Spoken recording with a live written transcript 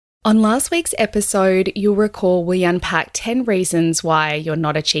On last week's episode, you'll recall we unpacked 10 reasons why you're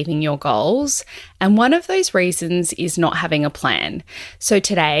not achieving your goals, and one of those reasons is not having a plan. So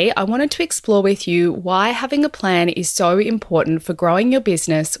today, I wanted to explore with you why having a plan is so important for growing your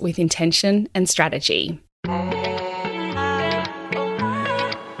business with intention and strategy.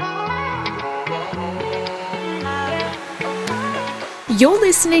 You're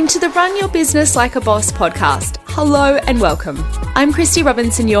listening to the Run Your Business Like a Boss podcast. Hello and welcome. I'm Christy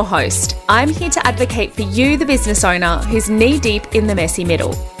Robinson, your host. I'm here to advocate for you, the business owner who's knee-deep in the messy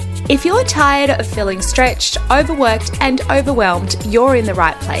middle. If you're tired of feeling stretched, overworked, and overwhelmed, you're in the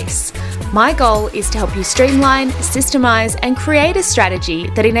right place. My goal is to help you streamline, systemize, and create a strategy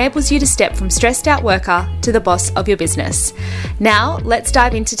that enables you to step from stressed out worker to the boss of your business. Now, let's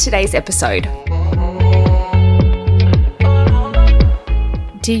dive into today's episode.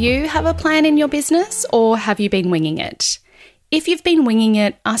 Do you have a plan in your business, or have you been winging it? If you've been winging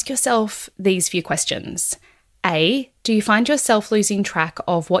it, ask yourself these few questions. A, do you find yourself losing track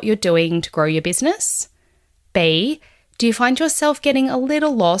of what you're doing to grow your business? B, do you find yourself getting a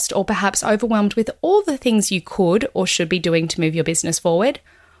little lost or perhaps overwhelmed with all the things you could or should be doing to move your business forward?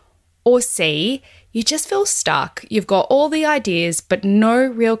 Or C, you just feel stuck. You've got all the ideas, but no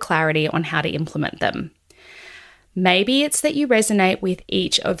real clarity on how to implement them. Maybe it's that you resonate with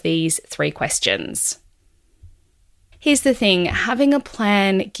each of these three questions. Here's the thing, having a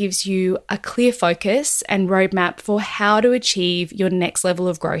plan gives you a clear focus and roadmap for how to achieve your next level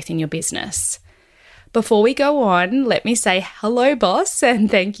of growth in your business. Before we go on, let me say hello, boss, and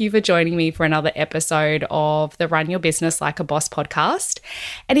thank you for joining me for another episode of the Run Your Business Like a Boss podcast.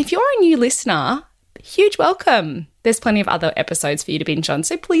 And if you're a new listener, huge welcome. There's plenty of other episodes for you to binge on,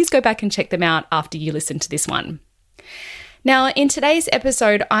 so please go back and check them out after you listen to this one. Now, in today's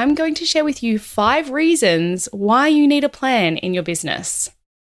episode, I'm going to share with you 5 reasons why you need a plan in your business.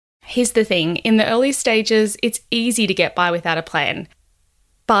 Here's the thing, in the early stages, it's easy to get by without a plan.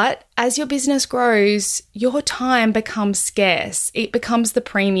 But as your business grows, your time becomes scarce. It becomes the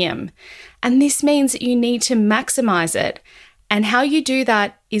premium. And this means that you need to maximize it. And how you do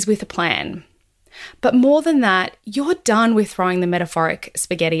that is with a plan. But more than that, you're done with throwing the metaphoric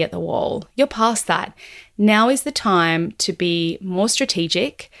spaghetti at the wall. You're past that. Now is the time to be more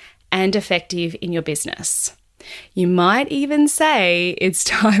strategic and effective in your business. You might even say it's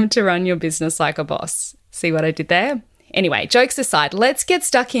time to run your business like a boss. See what I did there? Anyway, jokes aside, let's get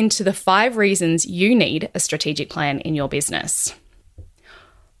stuck into the 5 reasons you need a strategic plan in your business.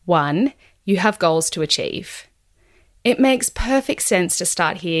 1, you have goals to achieve. It makes perfect sense to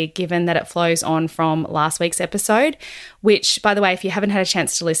start here, given that it flows on from last week's episode, which, by the way, if you haven't had a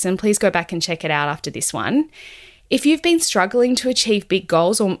chance to listen, please go back and check it out after this one. If you've been struggling to achieve big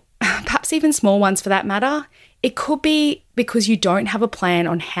goals, or perhaps even small ones for that matter, it could be because you don't have a plan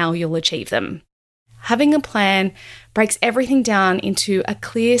on how you'll achieve them. Having a plan breaks everything down into a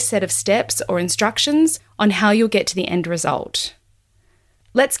clear set of steps or instructions on how you'll get to the end result.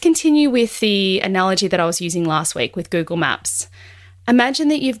 Let's continue with the analogy that I was using last week with Google Maps. Imagine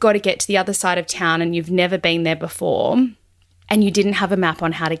that you've got to get to the other side of town and you've never been there before, and you didn't have a map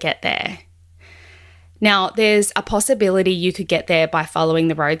on how to get there. Now, there's a possibility you could get there by following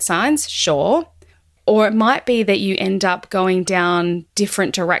the road signs, sure. Or it might be that you end up going down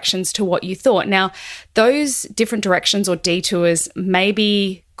different directions to what you thought. Now, those different directions or detours may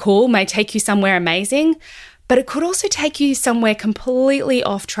be cool, may take you somewhere amazing, but it could also take you somewhere completely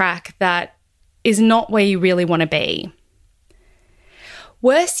off track that is not where you really want to be.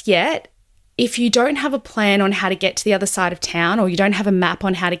 Worse yet, if you don't have a plan on how to get to the other side of town, or you don't have a map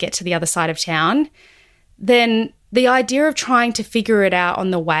on how to get to the other side of town, then the idea of trying to figure it out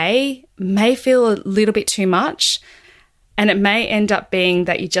on the way may feel a little bit too much, and it may end up being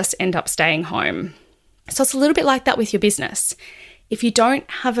that you just end up staying home. So it's a little bit like that with your business. If you don't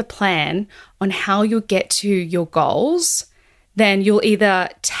have a plan on how you'll get to your goals, then you'll either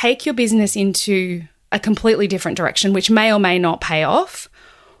take your business into a completely different direction, which may or may not pay off,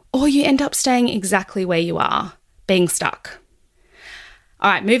 or you end up staying exactly where you are, being stuck.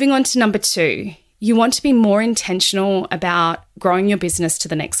 All right, moving on to number 2. You want to be more intentional about growing your business to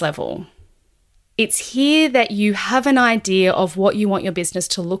the next level. It's here that you have an idea of what you want your business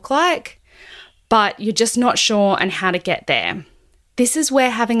to look like, but you're just not sure on how to get there. This is where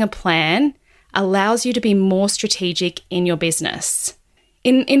having a plan allows you to be more strategic in your business.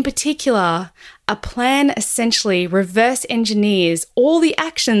 In particular, a plan essentially reverse engineers all the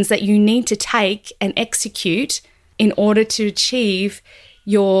actions that you need to take and execute in order to achieve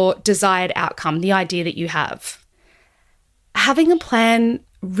your desired outcome, the idea that you have. Having a plan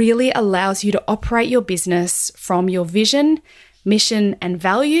really allows you to operate your business from your vision, mission, and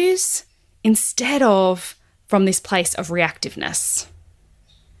values instead of from this place of reactiveness.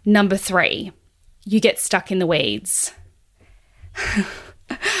 Number 3, you get stuck in the weeds.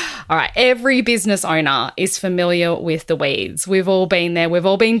 All right, every business owner is familiar with the weeds. We've all been there. We've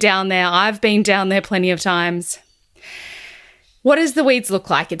all been down there. I've been down there plenty of times. What does the weeds look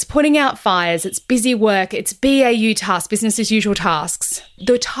like? It's putting out fires. It's busy work. It's BAU tasks, business as usual tasks.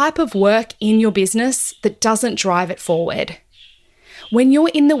 The type of work in your business that doesn't drive it forward. When you're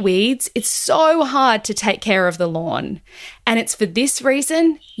in the weeds, it's so hard to take care of the lawn. And it's for this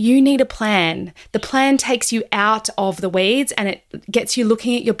reason you need a plan. The plan takes you out of the weeds and it gets you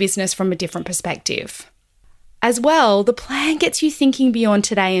looking at your business from a different perspective. As well, the plan gets you thinking beyond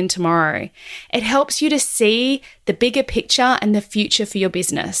today and tomorrow. It helps you to see the bigger picture and the future for your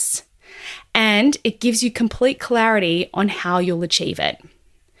business. And it gives you complete clarity on how you'll achieve it.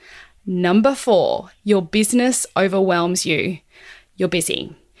 Number 4, your business overwhelms you. You're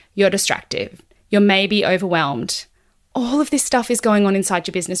busy, you're distracted, you're maybe overwhelmed. All of this stuff is going on inside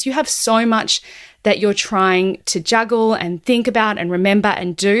your business. You have so much that you're trying to juggle and think about and remember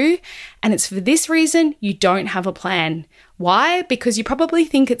and do. And it's for this reason you don't have a plan. Why? Because you probably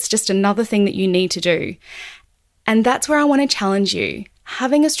think it's just another thing that you need to do. And that's where I want to challenge you.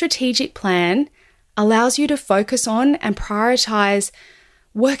 Having a strategic plan allows you to focus on and prioritize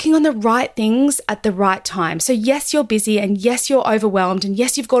working on the right things at the right time. So yes, you're busy and yes, you're overwhelmed and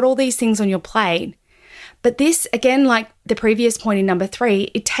yes, you've got all these things on your plate. But this, again, like the previous point in number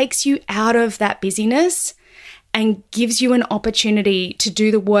 3, it takes you out of that busyness and gives you an opportunity to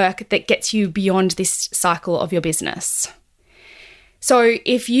do the work that gets you beyond this cycle of your business. So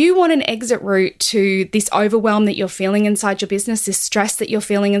if you want an exit route to this overwhelm that you're feeling inside your business, this stress that you're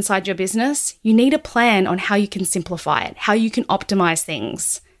feeling inside your business, you need a plan on how you can simplify it, how you can optimize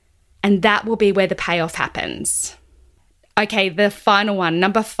things. And that will be where the payoff happens. Okay, the final one,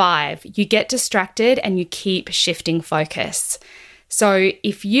 number 5, you get distracted and you keep shifting focus. So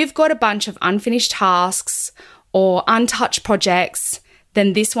if you've got a bunch of unfinished tasks or untouched projects,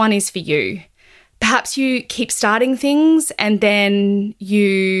 then this one is for you. Perhaps you keep starting things and then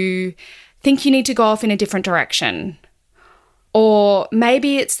you think you need to go off in a different direction. Or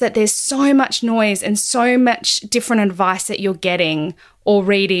maybe it's that there's so much noise and so much different advice that you're getting or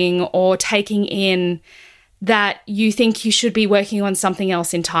reading or taking in that you think you should be working on something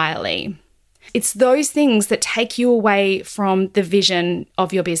else entirely. It's those things that take you away from the vision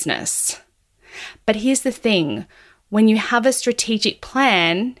of your business. But here's the thing, when you have a strategic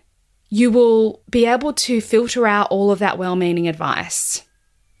plan, you will be able to filter out all of that well-meaning advice.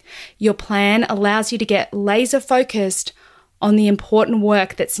 Your plan allows you to get laser focused on the important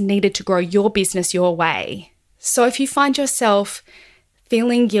work that's needed to grow your business your way. So if you find yourself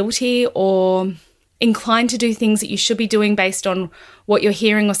feeling guilty or inclined to do things that you should be doing based on what you're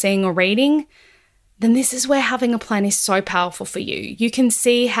hearing or seeing or reading, then this is where having a plan is so powerful for you. You can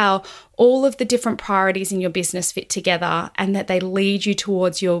see how all of the different priorities in your business fit together and that they lead you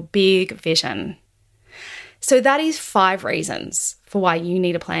towards your big vision. So that is 5 reasons for why you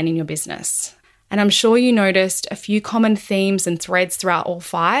need a plan in your business. And I'm sure you noticed a few common themes and threads throughout all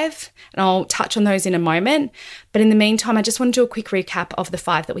 5, and I'll touch on those in a moment. But in the meantime, I just want to do a quick recap of the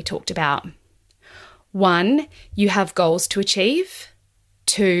 5 that we talked about. 1, you have goals to achieve.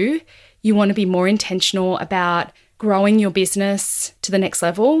 2, you want to be more intentional about growing your business to the next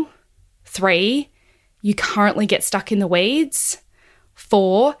level. 3, you currently get stuck in the weeds.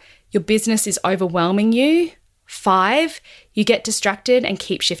 4, your business is overwhelming you. 5, you get distracted and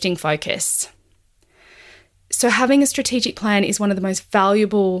keep shifting focus. So having a strategic plan is one of the most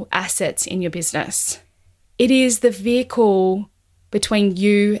valuable assets in your business. It is the vehicle between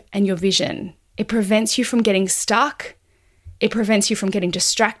you and your vision. It prevents you from getting stuck. It prevents you from getting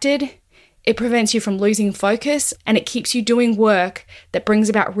distracted. It prevents you from losing focus, and it keeps you doing work that brings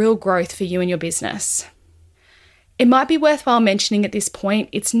about real growth for you and your business. It might be worthwhile mentioning at this point,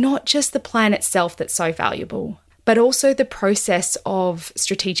 it's not just the plan itself that's so valuable, but also the process of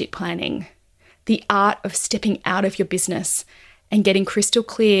strategic planning, the art of stepping out of your business and getting crystal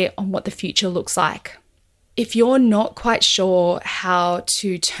clear on what the future looks like. If you're not quite sure how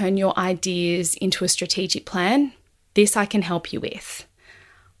to turn your ideas into a strategic plan, this I can help you with.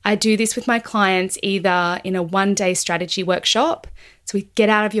 I do this with my clients either in a 1-day strategy workshop. So we get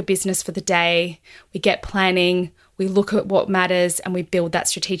out of your business for the day, we get planning, we look at what matters and we build that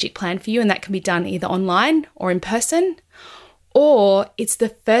strategic plan for you. And that can be done either online or in person. Or it's the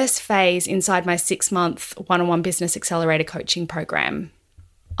first phase inside my 6-month one-on-one business accelerator coaching program.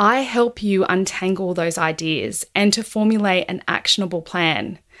 I help you untangle those ideas and to formulate an actionable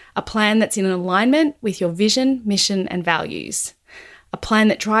plan, a plan that's in alignment with your vision, mission, and values. a plan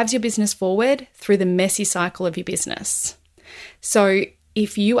that drives your business forward through the messy cycle of your business. So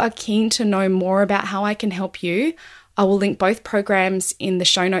if you are keen to know more about how I can help you, I will link both programs in the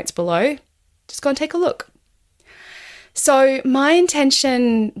show notes below. Just go and take a look. So my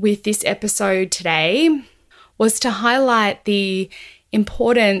intention with this episode today was to highlight the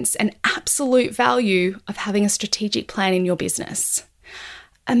importance and absolute value of having a strategic plan in your business.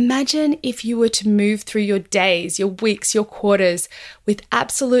 Imagine if you were to move through your days, your weeks, your quarters with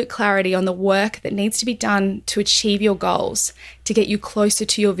absolute clarity on the work that needs to be done to achieve your goals, to get you closer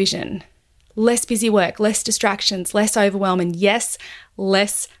to your vision. Less busy work, less distractions, less overwhelm, and yes,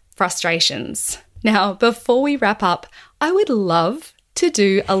 less frustrations. Now, before we wrap up, I would love to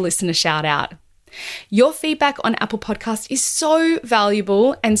do a listener shout out. Your feedback on Apple Podcast is so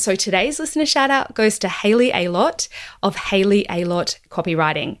valuable, and so today's listener shout out goes to Hayley Alott of Hayley Alott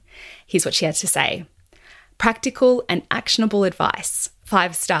Copywriting. Here's what she had to say. Practical and actionable advice,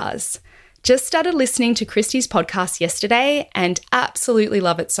 5 stars. Just started listening to Christy's podcast yesterday and absolutely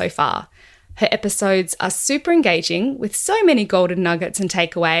love it so far. Her episodes are super engaging with so many golden nuggets and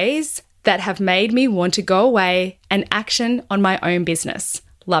takeaways that have made me want to go away and action on my own business.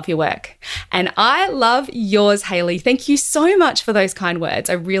 Love your work. And I love yours, Hayley. Thank you so much for those kind words.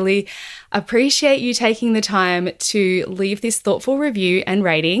 I really appreciate you taking the time to leave this thoughtful review and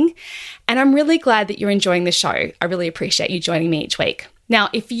rating. And I'm really glad that you're enjoying the show. I really appreciate you joining me each week. Now,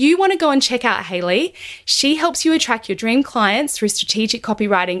 if you want to go and check out Hayley, she helps you attract your dream clients through strategic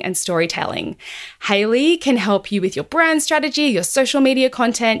copywriting and storytelling. Hayley can help you with your brand strategy, your social media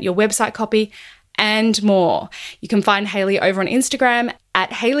content, your website copy, and more. You can find Hayley over on Instagram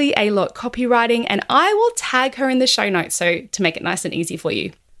at Hayley Alott Copywriting, and I will tag her in the show notes to make it nice and easy for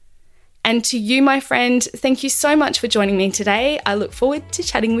you. And to you, my friend, thank you so much for joining me today. I look forward to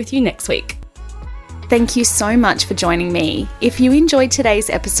chatting with you next week. Thank you so much for joining me. If you enjoyed today's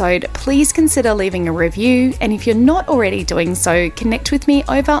episode, please consider leaving a review. And if you're not already doing so, connect with me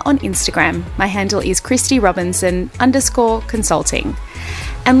over on Instagram. My handle is christyrobinson_consulting.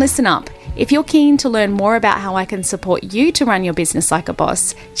 And listen up. If you're keen to learn more about how I can support you to run your business like a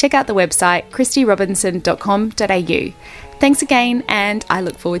boss, check out the website christyrobinson.com.au. Thanks again, and I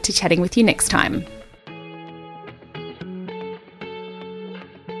look forward to chatting with you next time.